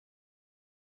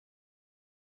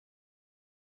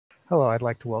Hello, I'd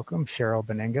like to welcome Cheryl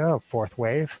Beninga of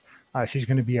FourthWave. She's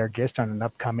going to be our guest on an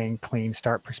upcoming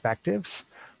CleanStart Perspectives.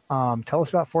 Tell us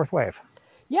about FourthWave.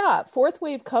 Yeah, fourth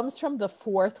wave comes from the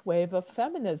fourth wave of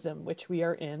feminism, which we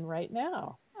are in right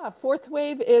now. Fourth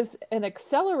Wave is an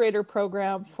accelerator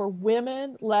program for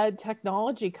women-led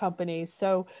technology companies.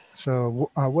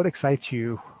 What excites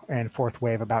you and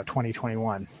FourthWave about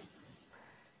 2021?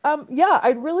 Yeah,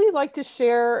 I'd really like to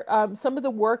share some of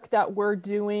the work that we're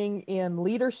doing in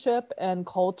leadership and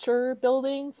culture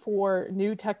building for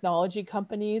new technology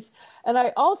companies. And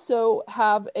I also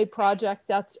have a project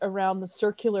that's around the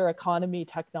circular economy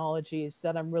technologies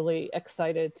that I'm really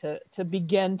excited to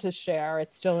begin to share.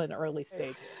 It's still in early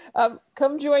stage.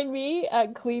 Come join me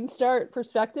at Clean Start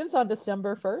Perspectives on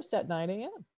December 1st at 9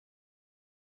 a.m.